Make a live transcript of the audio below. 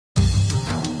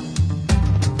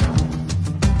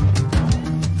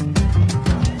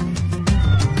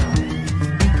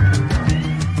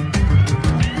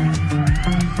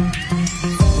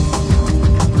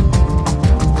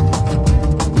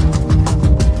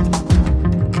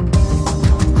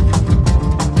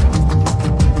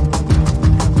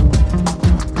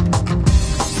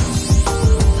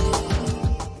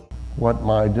what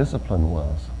my discipline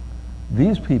was.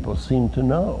 These people seemed to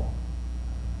know.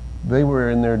 They were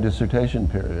in their dissertation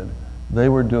period. They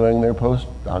were doing their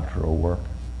postdoctoral work.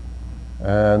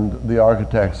 And the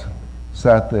architects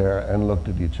sat there and looked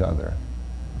at each other.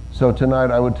 So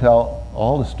tonight I would tell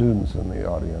all the students in the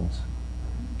audience,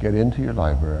 get into your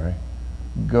library,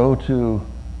 go to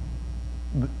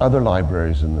other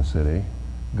libraries in the city,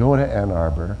 go to Ann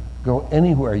Arbor, go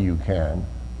anywhere you can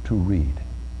to read.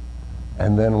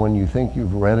 And then when you think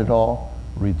you've read it all,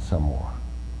 read some more.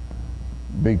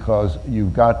 Because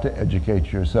you've got to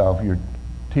educate yourself. Your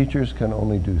teachers can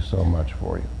only do so much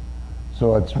for you.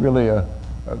 So it's really a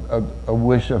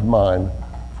wish of mine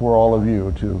for all of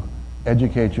you to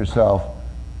educate yourself,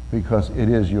 because it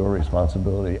is your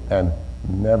responsibility, and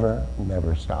never,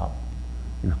 never stop.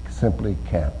 You simply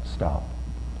can't stop.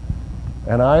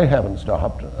 And I haven't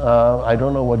stopped. I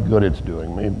don't know what good it's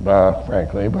doing me,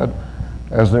 frankly, but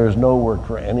as there's no work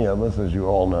for any of us, as you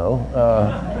all know,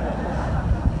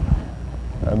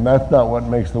 and that's not what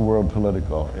makes the world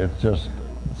political. It's just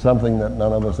something that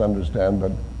none of us understand,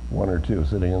 but one or two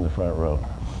sitting in the front row.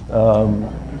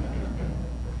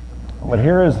 But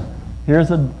here is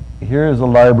a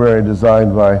library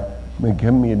designed by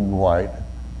McKimmey and White,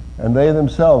 and they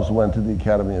themselves went to the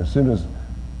Academy. As soon as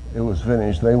it was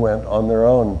finished, they went on their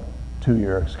own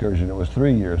 2-year excursion. It was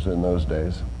 3 years in those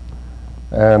days.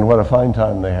 And what a fine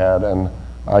time they had, and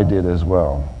I did as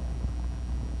well.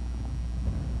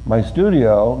 My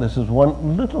studio, this is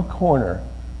one little corner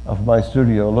of my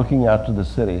studio looking out to the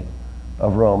city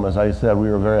of Rome. As I said, we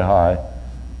were very high.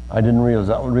 I didn't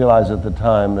realize at the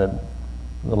time that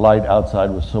the light outside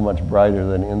was so much brighter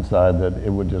than inside that it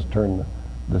would just turn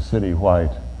the city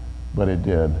white, but it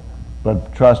did.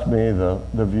 But trust me, the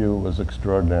view was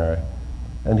extraordinary.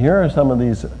 And here are some of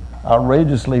these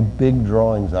outrageously big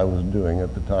drawings I was doing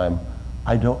at the time.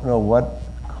 I don't know what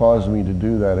caused me to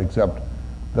do that, except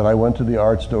that I went to the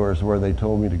art stores where they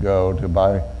told me to go to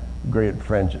buy great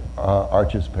French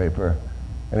arches paper,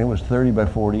 and it was 30 by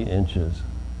 40 inches.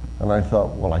 And I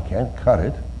thought, well, I can't cut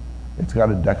it. It's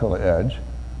got a decal edge,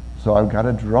 so I've got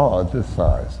to draw at this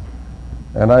size.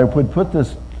 And I would put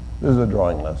this is a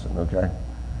drawing lesson, okay?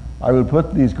 I would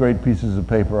put these great pieces of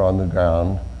paper on the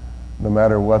ground, no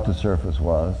matter what the surface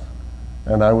was,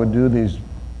 and I would do these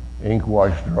ink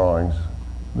wash drawings.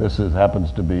 This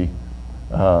happens to be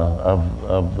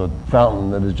of the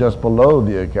fountain that is just below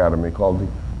the Academy, called the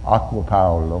Acqua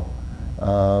Paolo,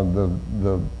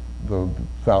 the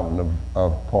fountain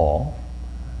of Paul.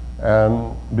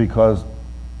 And because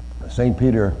St.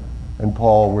 Peter and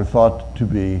Paul were thought to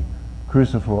be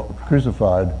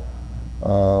crucified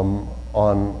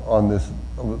on this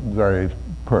very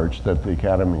perch that the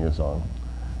Academy is on.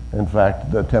 In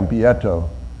fact, the Tempietto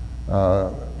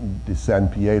di San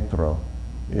Pietro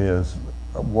is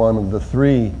one of the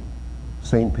 3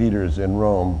 St. Peters in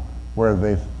Rome where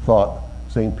they thought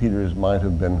St. Peter's might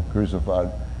have been crucified.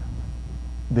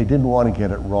 They didn't want to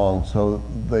get it wrong, so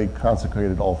they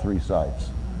consecrated all 3 sites.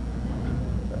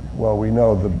 Well, we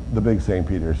know the big St.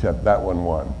 Peter's, yet that one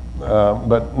won.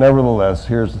 But nevertheless,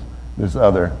 here's this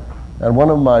other. And one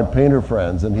of my painter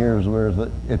friends, and here's where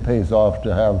it pays off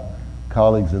to have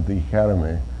colleagues at the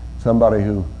Academy, somebody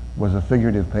who was a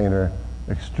figurative painter,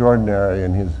 extraordinary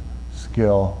in his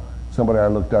skill, somebody I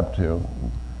looked up to.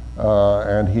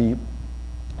 And he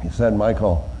said,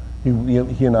 Michael, he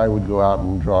and I would go out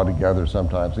and draw together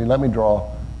sometimes. He let me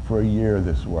draw for a year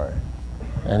this way.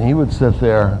 And he would sit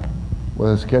there with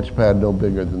a sketch pad no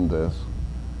bigger than this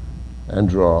and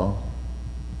draw,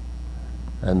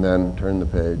 and then turn the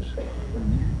page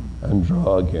and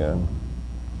draw again.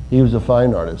 He was a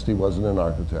fine artist. He wasn't an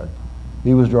architect.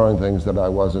 He was drawing things that I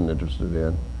wasn't interested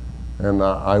in, and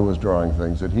I was drawing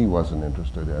things that he wasn't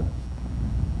interested in.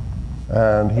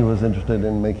 And he was interested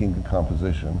in making a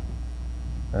composition,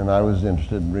 and I was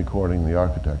interested in recording the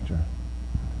architecture.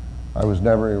 I was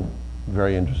never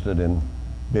very interested in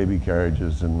baby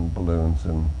carriages and balloons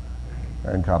and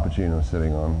cappuccinos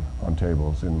sitting on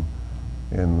tables in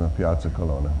the Piazza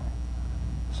Colonna.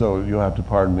 So you'll have to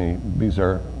pardon me, these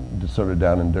are just sort of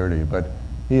down and dirty, but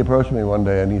he approached me one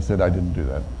day and he said, I didn't do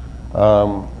that.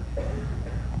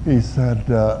 He said,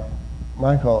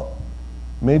 Michael,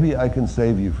 maybe I can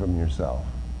save you from yourself.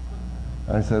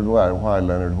 I said, why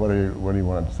Leonard, what do you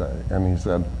want to say? And he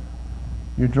said,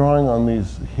 you're drawing on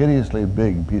these hideously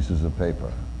big pieces of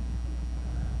paper.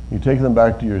 You take them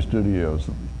back to your studios,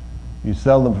 you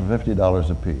sell them for $50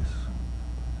 a piece,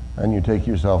 and you take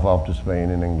yourself off to Spain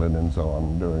and England and so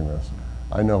on doing this.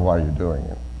 I know why you're doing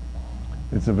it.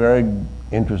 It's a very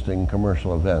interesting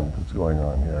commercial event that's going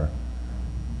on here.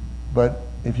 But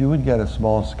if you would get a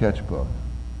small sketchbook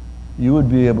you would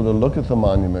be able to look at the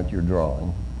monument you're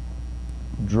drawing,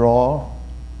 draw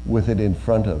with it in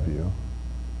front of you,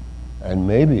 and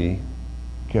maybe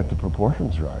get the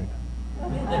proportions right.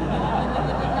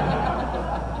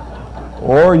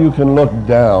 Or you can look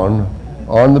down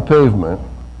on the pavement,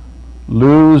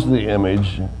 lose the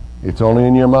image, it's only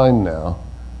in your mind now,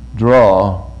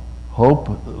 draw, hope,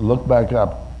 look back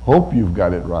up, hope you've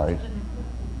got it right,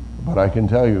 but I can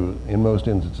tell you, in most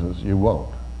instances, you won't.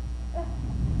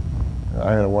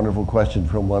 I had a wonderful question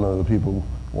from one of the people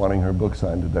wanting her book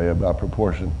signed today about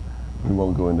proportion. We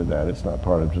won't go into that, it's not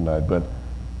part of tonight, but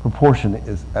proportion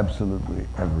is absolutely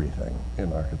everything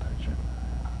in architecture.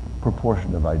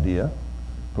 Proportion of idea,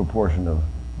 proportion of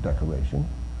decoration,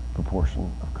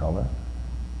 proportion of color,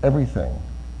 everything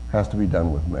has to be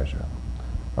done with measure.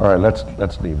 All right,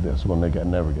 let's leave this, we'll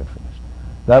never get finished.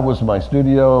 That was my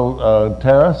studio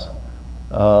terrace.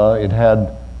 It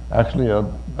had actually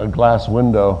a glass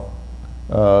window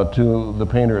to the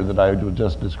painter that I was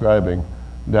just describing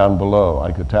down below.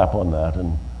 I could tap on that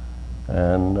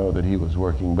and know that he was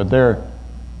working. But there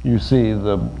you see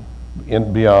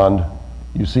beyond,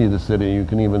 you see the city. You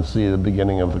can even see the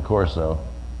beginning of the Corso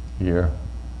here,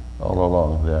 all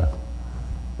along there,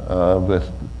 with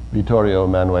Vittorio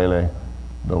Emanuele,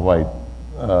 the white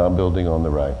building on the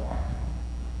right.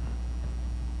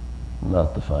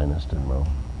 Not the finest in Rome.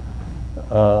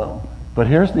 But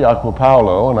here's the Acqua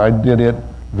Paolo, and I did it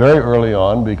very early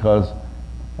on because,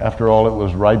 after all, it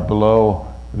was right below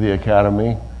the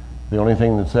Academy. The only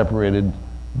thing that separated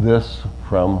this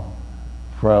from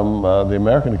the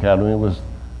American Academy was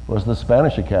the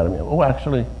Spanish Academy. Oh,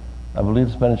 actually, I believe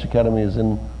the Spanish Academy is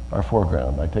in our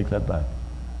foreground. I take that back.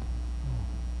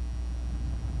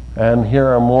 And here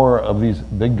are more of these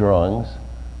big drawings,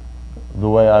 the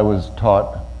way I was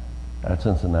taught at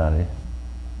Cincinnati,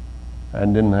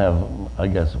 and didn't have, I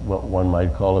guess, what one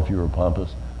might call, if you were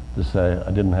pompous, to say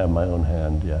I didn't have my own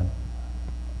hand yet.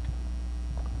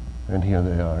 And here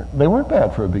they are. They weren't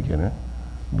bad for a beginner,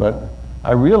 but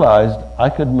I realized I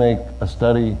could make a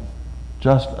study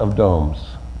just of domes,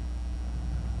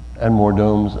 and more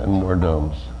domes and more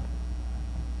domes.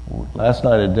 Last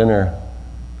night at dinner,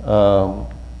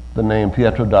 the name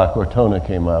Pietro da Cortona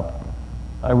came up.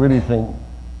 I really think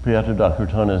Pietro da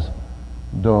Cortona's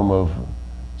dome of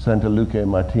Santa Lucia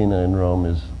Martina in Rome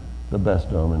is the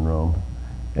best dome in Rome.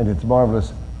 And it's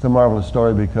marvelous. It's a marvelous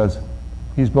story because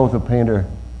he's both a painter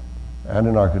and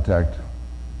an architect,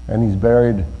 and he's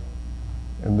buried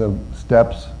in the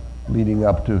steps leading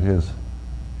up to his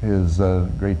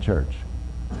great church.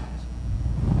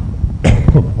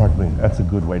 Pardon me, that's a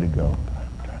good way to go.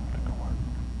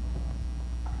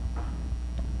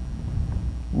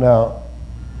 Now,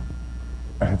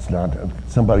 it's not,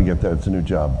 somebody get that, it's a new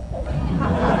job.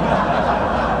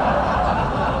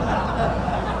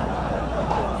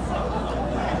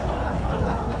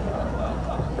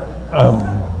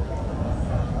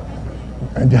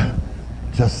 And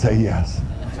just say yes.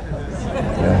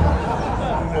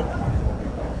 Yeah.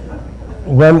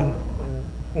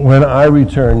 When I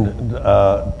returned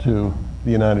to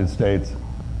the United States,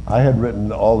 I had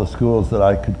written all the schools that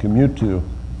I could commute to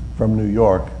from New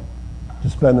York to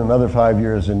spend another 5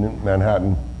 years in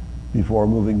Manhattan before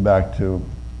moving back to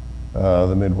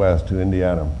the Midwest, to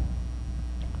Indiana.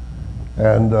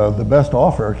 And the best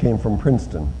offer came from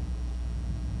Princeton,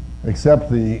 except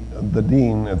the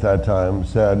dean at that time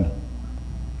said,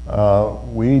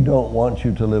 we don't want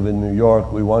you to live in New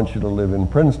York, we want you to live in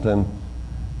Princeton,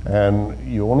 and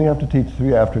you only have to teach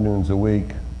 3 afternoons a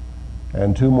week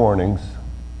and 2 mornings,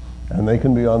 and they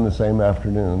can be on the same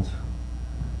afternoons.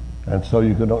 And so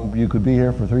you could be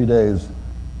here for 3 days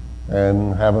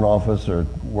and have an office or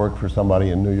work for somebody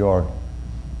in New York,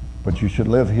 but you should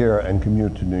live here and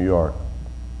commute to New York.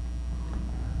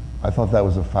 I thought that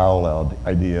was a foul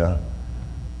idea.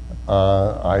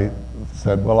 I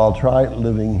said, well, I'll try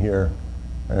living here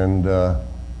and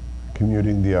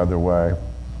commuting the other way.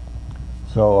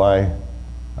 So I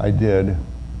did.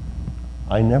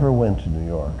 I never went to New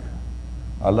York.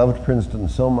 I loved Princeton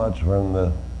so much from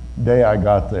the day I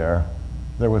got there.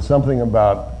 There was something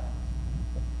about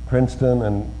Princeton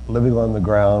and living on the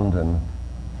ground, and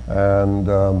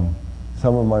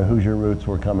some of my Hoosier roots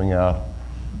were coming out,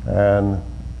 and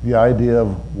the idea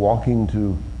of walking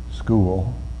to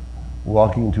school,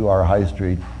 walking to our high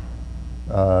street,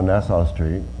 Nassau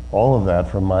Street, all of that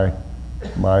from my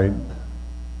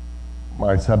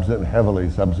heavily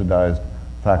subsidized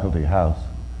faculty house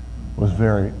was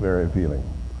very, very appealing.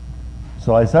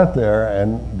 So I sat there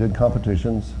and did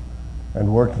competitions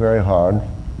and worked very hard.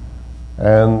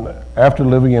 And after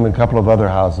living in a couple of other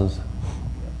houses,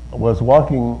 was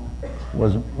walking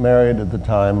was married at the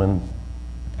time and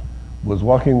was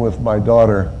walking with my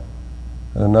daughter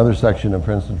in another section of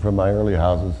Princeton from my early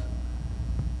houses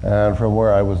and from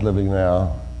where I was living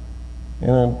now, in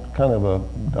a kind of a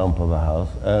dump of a house.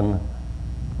 And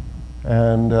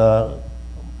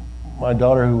my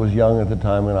daughter, who was young at the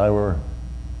time, and I were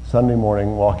Sunday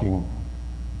morning walking,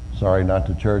 sorry, not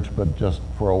to church, but just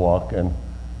for a walk. And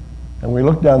we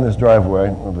looked down this driveway,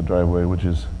 or the driveway which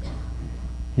is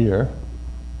here,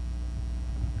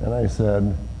 and I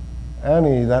said,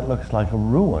 "Annie, that looks like a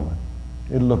ruin."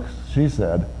 She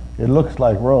said, "It looks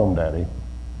like Rome, Daddy."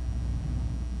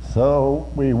 So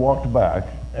we walked back,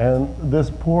 and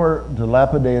this poor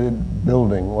dilapidated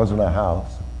building wasn't a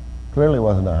house. Clearly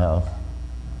wasn't a house.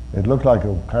 It looked like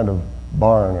a kind of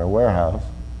barn or warehouse.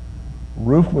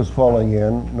 Roof was falling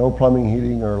in, no plumbing,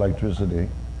 heating, or electricity.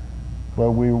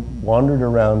 But we wandered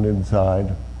around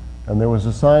inside, and there was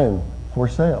a sign, "For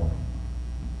sale."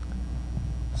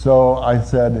 So I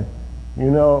said, "You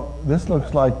know, this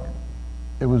looks like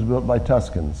it was built by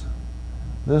Tuscans.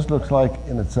 This looks like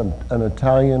it's an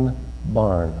Italian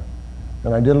barn."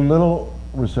 And I did a little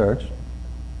research.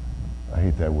 I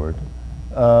hate that word.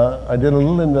 I did a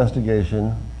little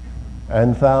investigation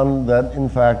and found that, in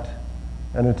fact,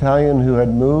 an Italian who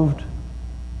had moved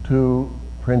to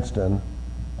Princeton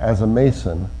as a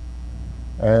mason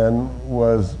and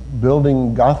was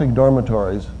building Gothic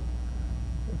dormitories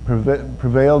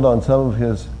prevailed on some of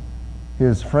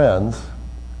his friends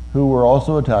who were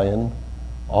also Italian,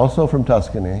 also from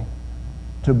Tuscany,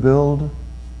 to build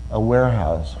a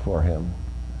warehouse for him,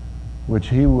 which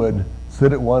he would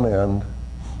sit at one end,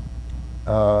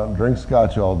 drink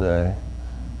scotch all day,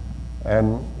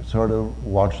 and sort of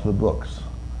watch the books,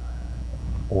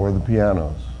 or the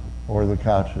pianos, or the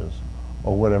couches,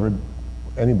 or whatever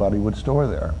anybody would store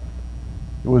there.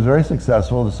 It was very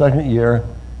successful. The second year,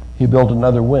 he built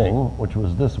another wing, which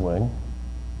was this wing,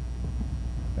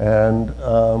 and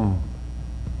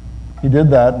he did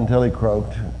that until he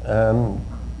croaked, and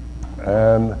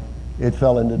it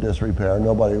fell into disrepair.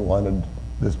 Nobody wanted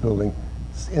this building.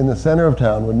 In the center of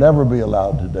town, would never be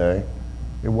allowed today.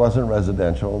 It wasn't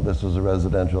residential. This was a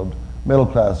residential,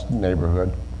 middle-class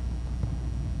neighborhood.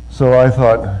 So I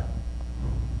thought,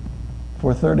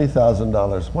 for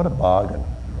 $30,000, what a bargain.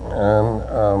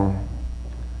 And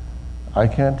I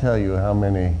can't tell you how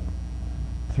many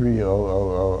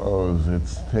 3,000s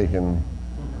it's taken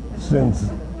since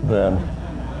then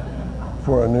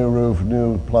for a new roof,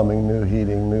 new plumbing, new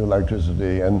heating, new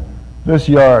electricity. And this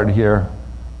yard here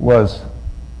was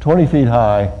 20 feet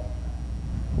high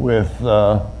with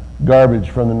garbage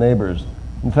from the neighbors.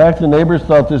 In fact, the neighbors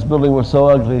thought this building was so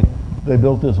ugly, they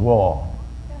built this wall,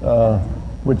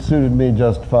 which suited me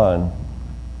just fine.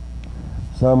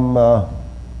 Some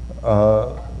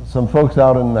folks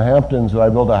out in the Hamptons who I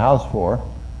built a house for,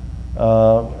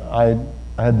 I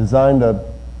had designed a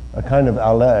kind of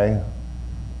alley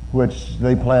which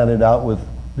they planted out with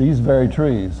these very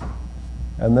trees.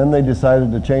 And then they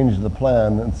decided to change the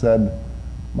plan and said,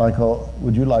 "Michael,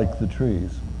 would you like the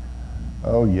trees?"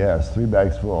 "Oh yes, 3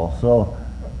 bags full." So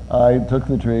I took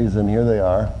the trees, and here they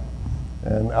are.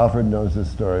 And Alfred knows this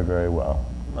story very well.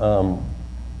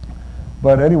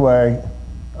 But anyway,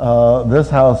 this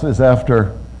house is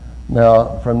after,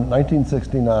 now from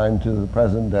 1969 to the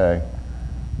present day.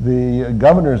 The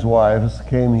governor's wives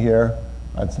came here.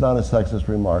 It's not a sexist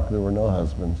remark, there were no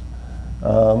husbands.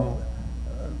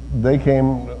 They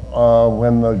came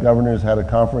when the governors had a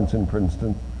conference in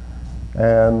Princeton,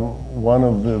 and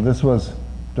this was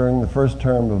during the first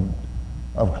term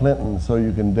of Clinton, so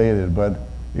you can date it, but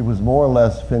it was more or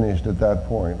less finished at that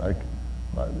point. I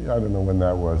don't know when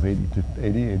that was,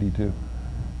 82.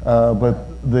 But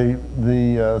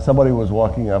somebody was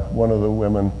walking up, one of the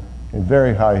women in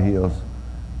very high heels,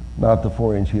 not the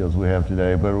 4-inch heels we have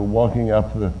today, but walking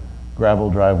up the gravel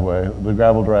driveway. The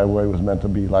gravel driveway was meant to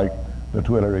be like the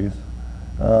Tuileries,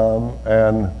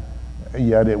 and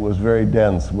yet it was very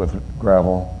dense with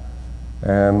gravel.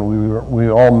 And we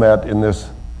all met in this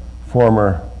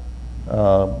former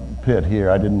pit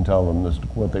here. I didn't tell them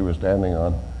what they were standing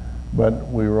on, but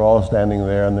we were all standing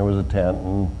there, and there was a tent,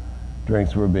 and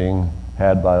drinks were being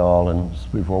had by all, and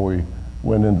before we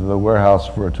went into the warehouse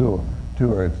for a tour.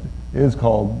 It is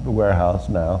called the warehouse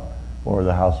now, or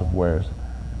the House of Wares.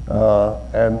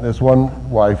 And this one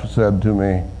wife said to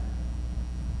me,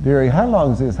 "Dearie, how long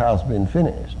has this house been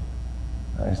finished?"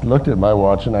 I looked at my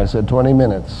watch and I said, 20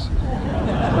 minutes.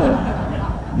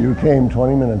 You came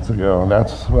 20 minutes ago, and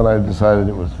that's when I decided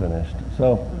it was finished.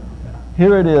 So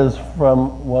here it is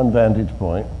from one vantage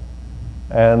point,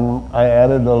 and I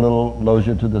added a little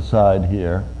loggia to the side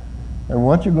here. And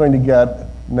what you're going to get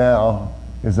now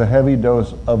is a heavy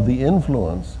dose of the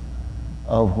influence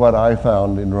of what I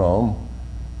found in Rome,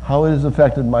 how it has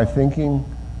affected my thinking,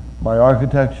 my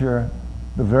architecture,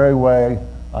 the very way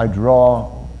I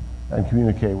draw and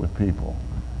communicate with people.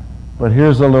 But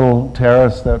here's a little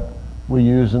terrace that we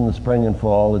use in the spring and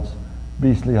fall. It's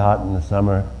beastly hot in the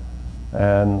summer,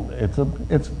 and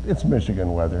it's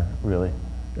Michigan weather, really.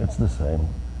 It's the same,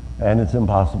 and it's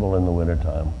impossible in the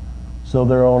wintertime. So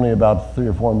there are only about 3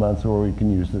 or 4 months where we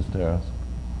can use this terrace.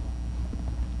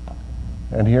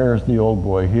 And here's the old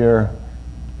boy here,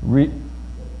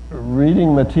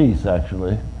 reading Matisse,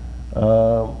 actually.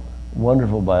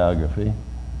 Wonderful biography.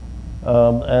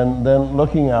 And then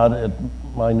looking out at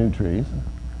my new trees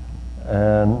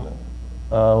and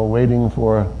waiting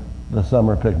for the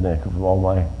summer picnic of all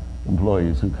my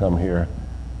employees who come here.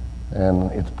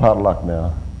 And it's potluck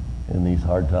now in these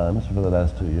hard times for the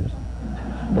last 2 years.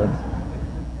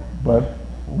 But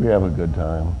we have a good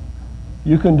time.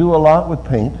 You can do a lot with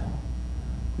paint.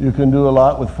 You can do a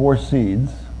lot with 4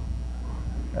 seeds.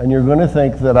 And you're going to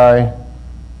think that I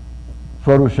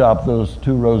photoshopped those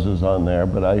 2 roses on there,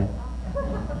 but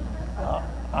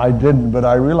I didn't. But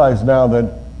I realize now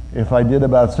that if I did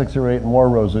about 6 or 8 more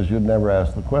roses, you'd never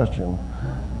ask the question.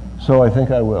 So I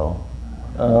think I will.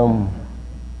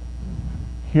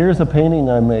 Here's a painting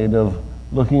I made of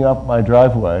looking up my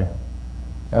driveway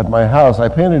at my house. I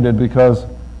painted it because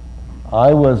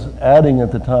I was adding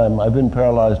at the time. I've been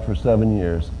paralyzed for 7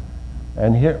 years.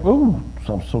 And here, ooh,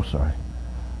 I'm so sorry.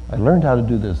 I learned how to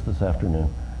do this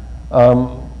afternoon.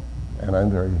 And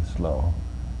I'm very slow.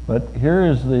 But here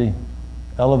is the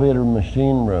elevator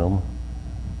machine room,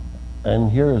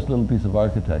 and here is a little piece of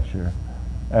architecture.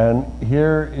 And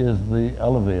here is the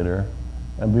elevator,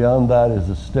 and beyond that is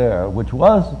a stair, which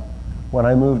was, when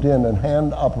I moved in, a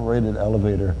hand-operated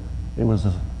elevator. It was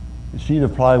a sheet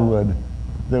of plywood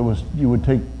that was, you would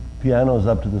take pianos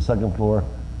up to the 2nd floor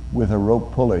with a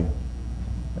rope pulley.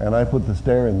 And I put the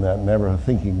stair in that, never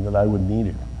thinking that I would need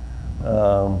it.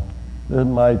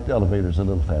 My elevator's a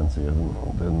little fancier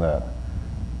than that.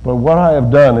 But what I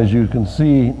have done, as you can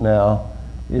see now,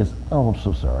 is, oh, I'm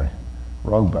so sorry,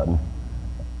 wrong button.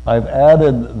 I've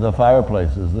added the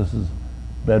fireplaces. This is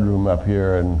bedroom up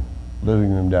here and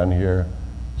living room down here.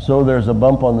 So there's a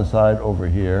bump on the side over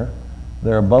here.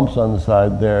 There are bumps on the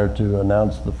side there to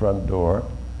announce the front door.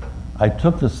 I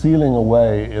took the ceiling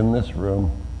away in this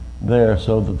room there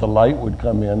so that the light would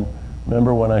come in.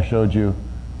 Remember when I showed you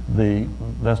the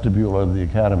vestibule of the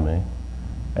academy?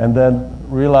 And then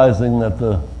realizing that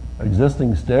the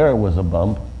existing stair was a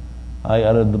bump, I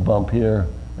added the bump here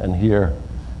and here.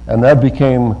 And that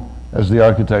became, as the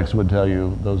architects would tell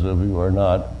you, those of you who are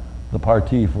not, the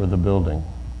partie for the building.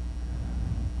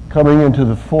 Coming into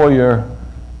the foyer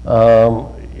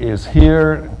is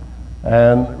here,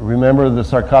 and remember the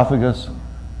sarcophagus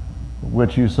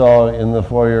which you saw in the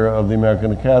foyer of the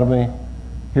American Academy.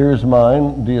 Here's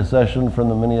mine, deaccession from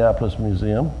the Minneapolis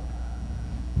Museum,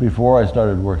 before I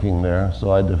started working there,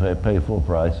 so I had to pay full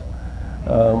price.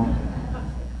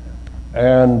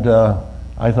 And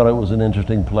I thought it was an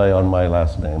interesting play on my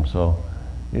last name, so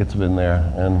it's been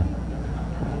there and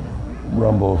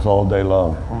rumbles all day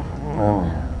long.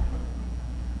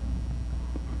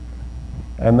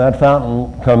 And that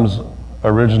fountain comes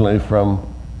originally from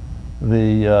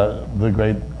the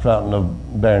great fountain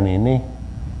of Bernini.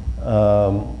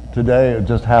 Today it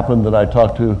just happened that I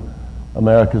talked to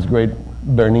America's great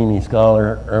Bernini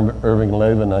scholar, Irving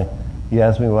Lavin. He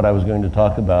asked me what I was going to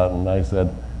talk about, and I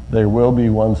said, there will be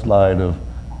one slide of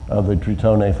the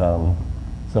Tritone fountain.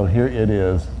 So here it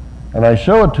is. And I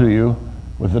show it to you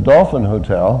with the Dolphin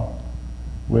Hotel,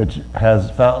 which has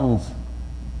fountains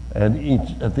at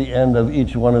the end of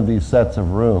each one of these sets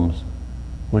of rooms,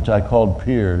 which I called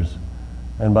piers.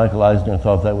 And Michael Eisner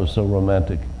thought that was so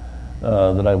romantic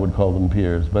that I would call them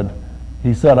piers. But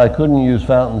he said I couldn't use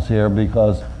fountains here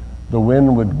because the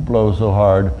wind would blow so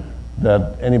hard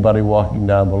that anybody walking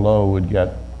down below would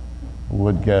get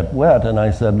wet. And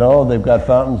I said, no, they've got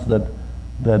fountains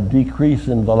that decrease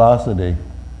in velocity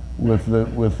with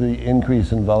the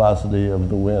increase in velocity of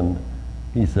the wind.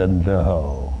 He said,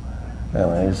 no. And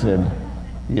I said,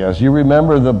 yes. You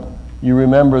remember the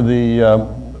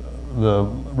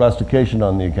rustication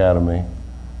on the Academy.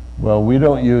 Well, we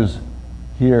don't use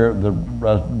here the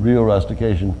real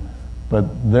rustication,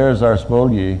 but there's our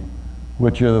spogli,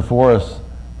 which are the forests,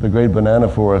 the great banana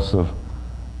forests of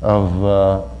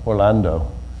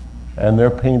Orlando, and they're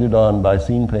painted on by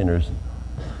scene painters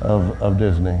of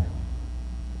Disney.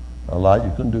 A lot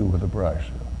you can do with a brush.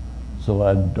 So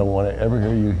I don't want to ever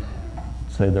hear you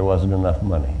say there wasn't enough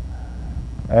money.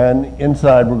 And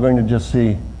inside we're going to just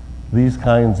see these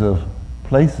kinds of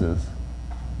places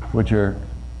which are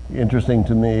interesting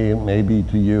to me, maybe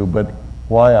to you, but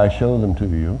why I show them to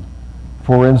you.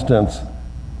 For instance,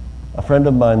 a friend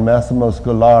of mine, Massimo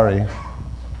Scolari,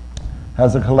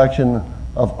 has a collection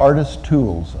of artist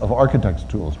tools, of architect's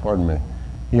tools, pardon me.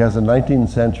 He has a 19th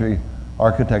century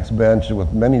architect's bench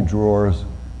with many drawers,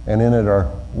 and in it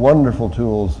are wonderful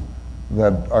tools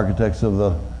that architects of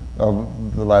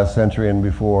the last century and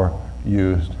before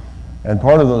used. And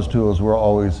part of those tools were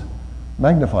always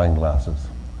magnifying glasses.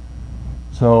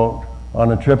 So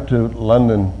on a trip to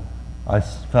London, I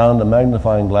found a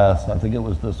magnifying glass, I think it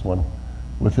was this one,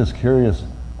 with this curious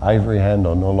ivory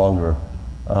handle, no longer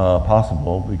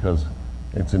possible because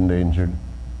it's endangered.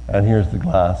 And here's the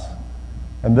glass.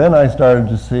 And then I started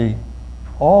to see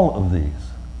all of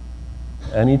these.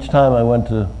 And each time I went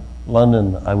to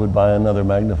London, I would buy another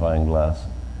magnifying glass.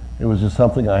 It was just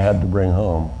something I had to bring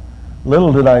home.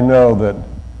 Little did I know that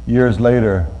years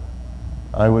later,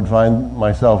 I would find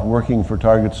myself working for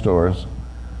Target stores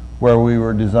where we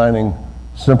were designing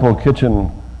simple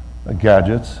kitchen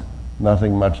gadgets,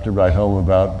 nothing much to write home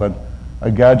about, but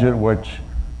a gadget which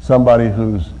somebody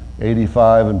who's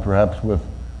 85 and perhaps with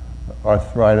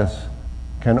arthritis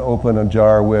can open a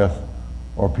jar with,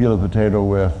 or peel a potato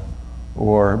with,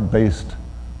 or baste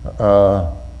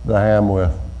the ham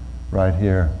with right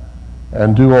here,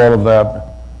 and do all of that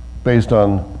based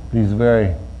on these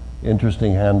very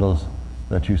interesting handles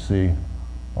that you see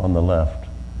on the left.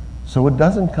 So it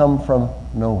doesn't come from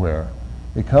nowhere.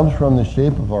 It comes from the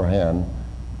shape of our hand.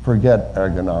 Forget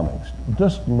ergonomics.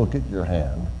 Just look at your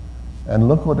hand and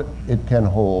look what it can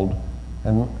hold.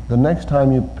 And the next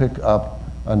time you pick up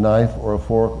a knife or a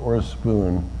fork or a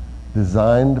spoon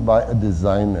designed by a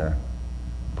designer,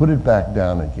 put it back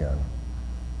down again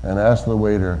and ask the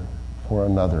waiter for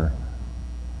another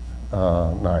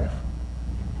knife.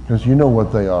 Because you know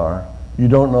what they are. You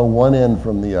don't know one end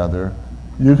from the other.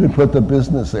 You could put the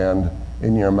business end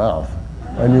in your mouth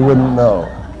and you wouldn't know.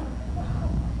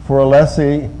 For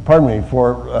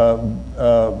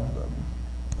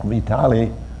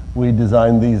Vitali, we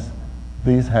designed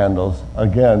these handles,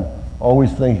 again,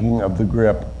 always thinking of the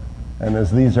grip. And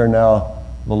as these are now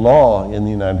the law in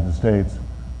the United States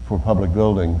for public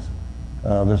buildings,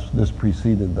 this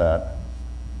preceded that.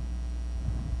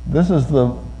 This is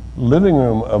the living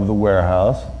room of the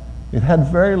warehouse. It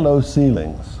had very low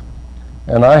ceilings,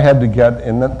 and I had to get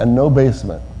in and no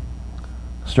basement.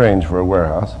 Strange for a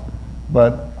warehouse,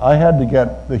 but I had to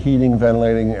get the heating,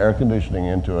 ventilating, air conditioning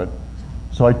into it.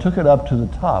 So I took it up to the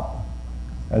top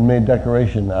and made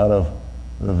decoration out of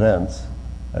the vents,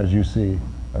 as you see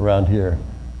around here.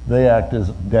 They act as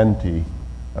denti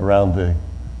around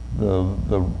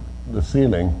the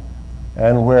ceiling,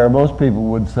 and where most people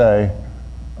would say,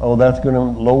 oh, that's going to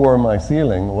lower my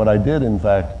ceiling, what I did, in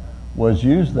fact, was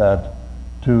use that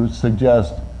to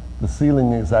suggest the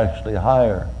ceiling is actually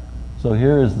higher. So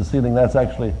here is the ceiling. That's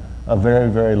actually a very,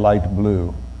 very light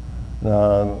blue.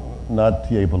 Not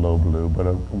Tiepolo blue, but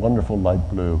a wonderful light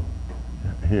blue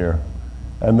here.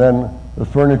 And then the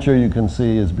furniture you can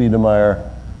see is Biedermeier,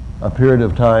 a period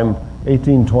of time,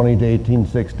 1820 to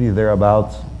 1860,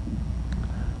 thereabouts.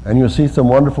 And you'll see some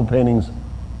wonderful paintings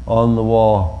on the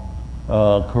wall.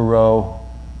 Corot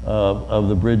of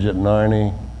the bridge at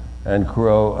Narni, and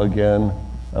Corot again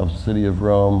of the city of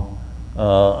Rome,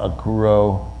 a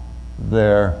Corot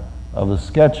there of the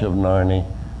sketch of Narni.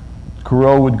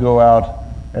 Corot would go out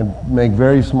and make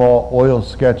very small oil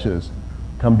sketches,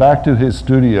 come back to his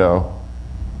studio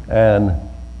and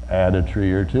add a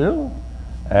tree or two,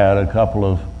 add a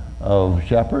couple of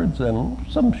shepherds and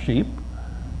some sheep,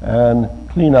 and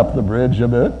clean up the bridge a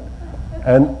bit,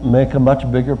 and make a much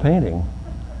bigger painting.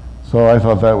 So I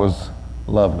thought that was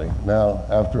lovely. Now,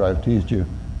 after I've teased you,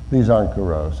 these aren't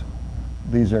Corot's.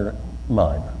 These are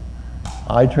mine.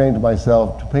 I trained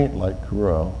myself to paint like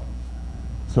Corot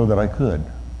so that I could.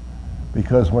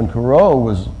 Because when Corot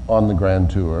was on the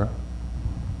Grand Tour,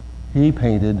 he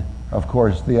painted, of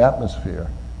course, the atmosphere.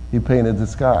 He painted the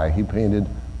sky. He painted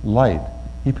light.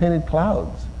 He painted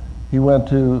clouds. He went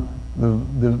to the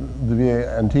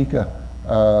Via Antica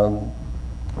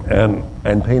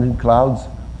and painted clouds.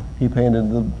 He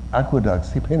painted the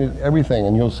aqueducts. He painted everything,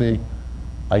 and you'll see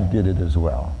I did it as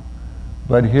well.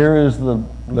 But here is the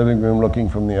living room looking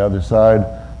from the other side,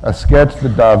 a sketch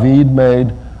that David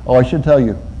made. Oh, I should tell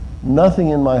you, nothing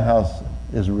in my house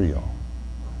is real.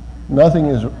 Nothing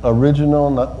is original,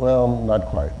 not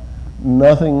quite.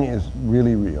 Nothing is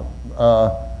really real.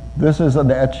 This is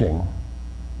an etching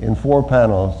in 4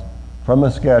 panels from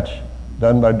a sketch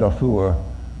done by Dufour,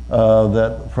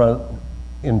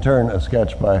 in turn a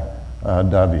sketch by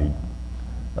David.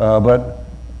 But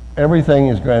everything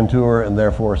is Grand Tour and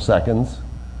therefore seconds.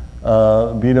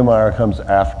 Biedermeier comes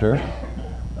after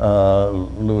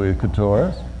Louis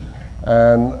XIV,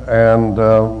 and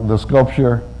the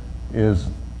sculpture is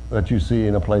that you see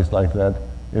in a place like that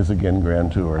is again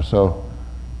Grand Tour. So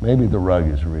maybe the rug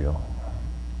is real.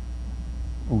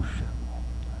 Ooh, shit.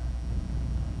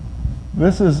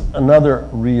 This is another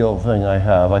real thing I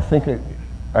have. I think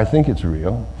it's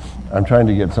real. I'm trying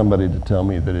to get somebody to tell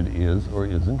me that it is or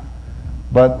isn't.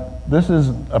 But this is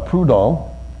a Proudhon,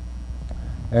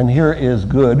 and here is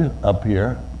good up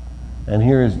here, and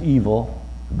here is evil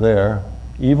there.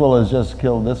 Evil has just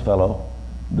killed this fellow.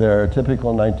 Their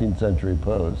typical 19th century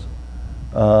pose.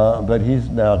 But he's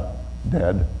now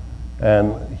dead,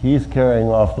 and he's carrying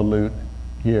off the loot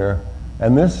here.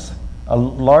 And this, a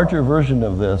larger version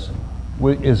of this,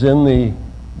 is in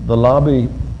the lobby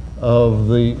of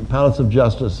the Palace of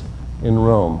Justice in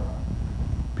Rome.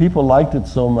 People liked it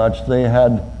so much they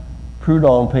had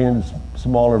Proudhon painted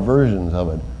smaller versions of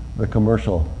it, the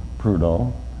commercial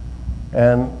Proudhon.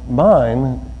 And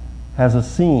mine has a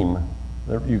seam.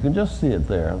 You can just see it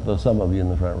there, though some of you in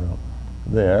the front row.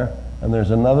 There, and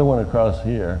there's another one across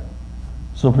here.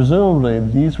 So presumably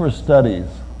these were studies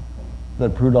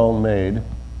that Proudhon made,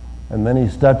 and then he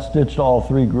stitched all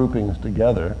three groupings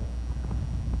together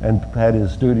and had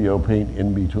his studio paint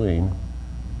in between.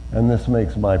 And this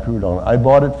makes my Proudhon. I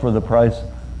bought it for the price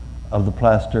of the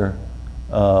plaster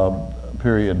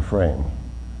period frame.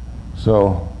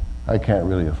 So I can't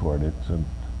really afford it. So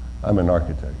I'm an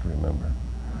architect, remember.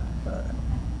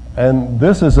 And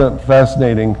this is a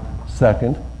fascinating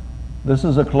second. This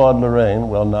is a Claude Lorraine.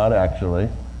 Well, not actually,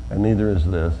 and neither is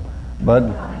this.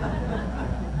 But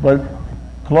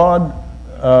Claude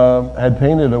had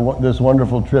painted this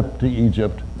wonderful trip to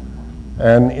Egypt,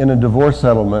 and in a divorce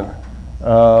settlement,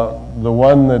 the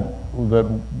one that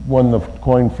won the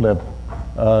coin flip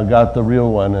got the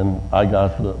real one, and I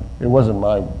got it wasn't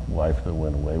my wife that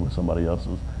went away, it was somebody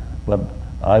else's, but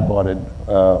I bought it.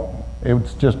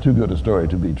 It's just too good a story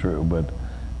to be true, but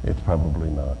it's probably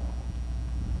not.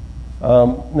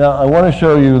 Now I want to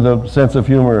show you the sense of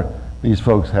humor these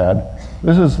folks had.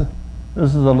 This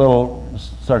is a little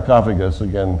sarcophagus,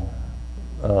 again,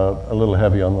 a little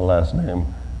heavy on the last name,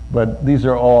 but these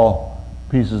are all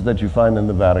pieces that you find in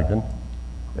the Vatican,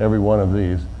 every one of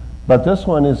these. But this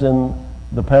one is in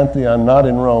the Pantheon, not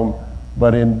in Rome,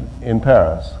 but in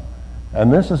Paris.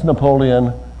 And this is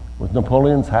Napoleon with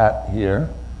Napoleon's hat here,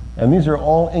 and these are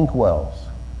all inkwells.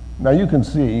 Now you can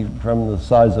see from the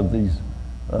size of these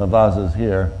vases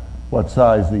here what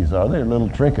size these are. They're little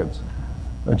trinkets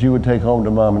that you would take home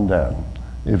to mom and dad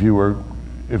if you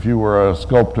were a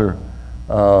sculptor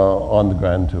on the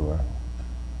Grand Tour.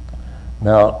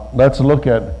 Now let's look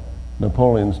at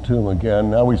Napoleon's tomb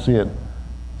again. Now we see it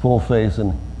full face,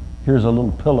 and here's a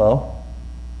little pillow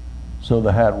so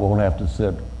the hat won't have to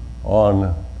sit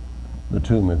on the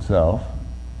tomb itself.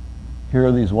 Here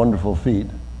are these wonderful feet.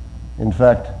 In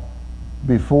fact,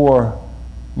 before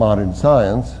modern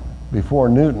science, before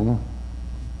Newton,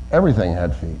 everything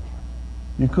had feet.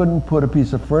 You couldn't put a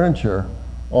piece of furniture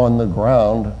on the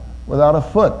ground without a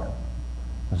foot.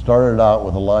 It started out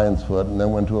with a lion's foot and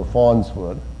then went to a fawn's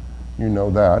foot. You know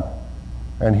that.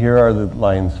 And here are the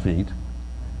lion's feet.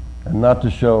 And not to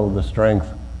show the strength,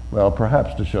 well,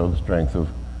 perhaps to show the strength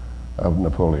of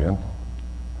Napoleon.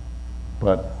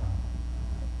 But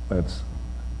let's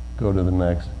go to the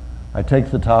next. I take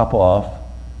the top off,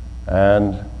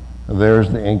 and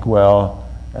there's the inkwell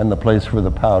and the place for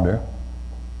the powder.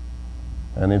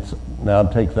 And it's now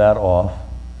take that off,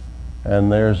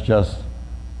 and there's just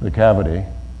the cavity.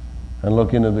 And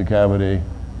look into the cavity,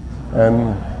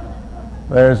 and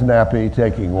there's Nappy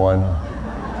taking one.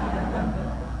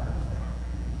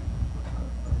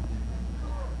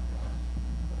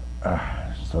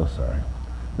 So sorry.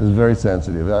 This is very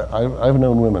sensitive. I've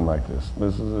known women like this.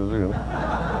 This is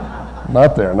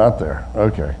not there, not there.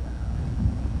 Okay.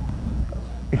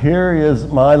 Here is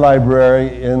my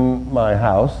library in my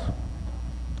house.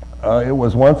 It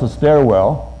was once a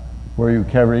stairwell where you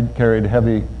carried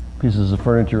heavy pieces of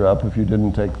furniture up if you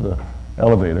didn't take the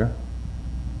elevator.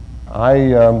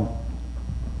 I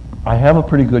have a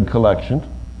pretty good collection.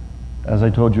 As I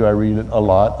told you, I read it a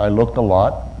lot. I looked a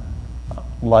lot.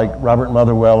 Like Robert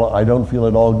Motherwell, I don't feel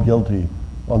at all guilty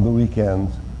on the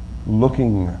weekends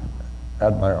looking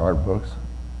at my art books,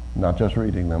 not just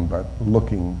reading them, but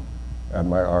looking at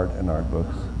my art and art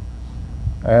books.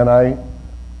 And I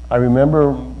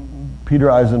remember Peter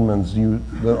Eisenman's,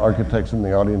 the architects in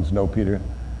the audience know Peter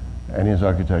and his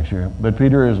architecture, but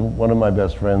Peter is one of my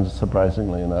best friends,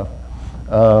 surprisingly enough.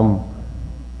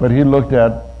 But he looked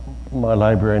at my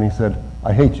library and he said,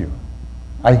 I hate you.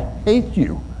 I hate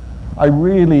you. I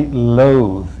really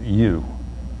loathe you.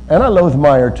 And I loathe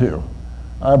Meyer too.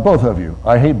 Both of you.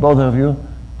 I hate both of you.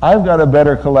 I've got a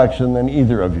better collection than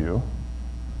either of you.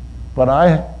 But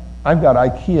I've got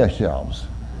IKEA shelves.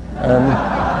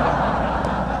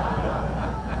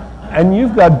 And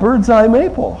you've got bird's eye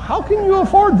maple. How can you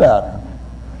afford that?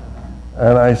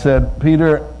 And I said,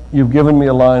 Peter, you've given me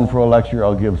a line for a lecture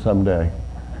I'll give someday.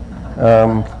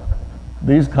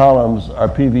 These columns are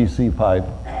PVC pipe,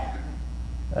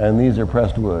 and these are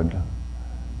pressed wood.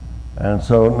 And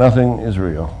so nothing is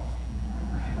real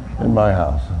in my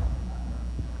house.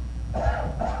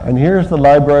 And here's the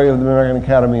Library of the American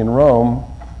Academy in Rome,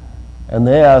 and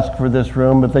they asked for this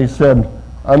room, but they said,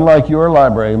 unlike your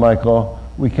library, Michael,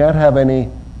 we can't have any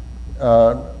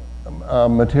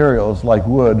materials like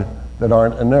wood that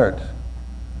aren't inert.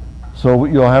 So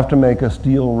you'll have to make a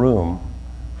steel room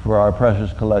for our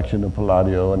precious collection of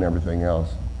Palladio and everything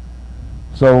else.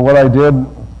 So what I did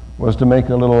was to make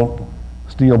a little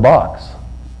steel box.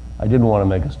 I didn't want to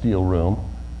make a steel room.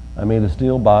 I made a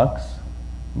steel box,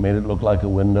 made it look like a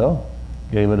window,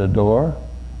 gave it a door,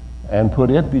 and put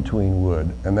it between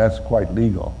wood, and that's quite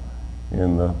legal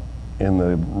in the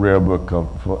rare book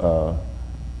of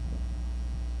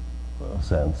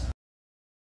sense.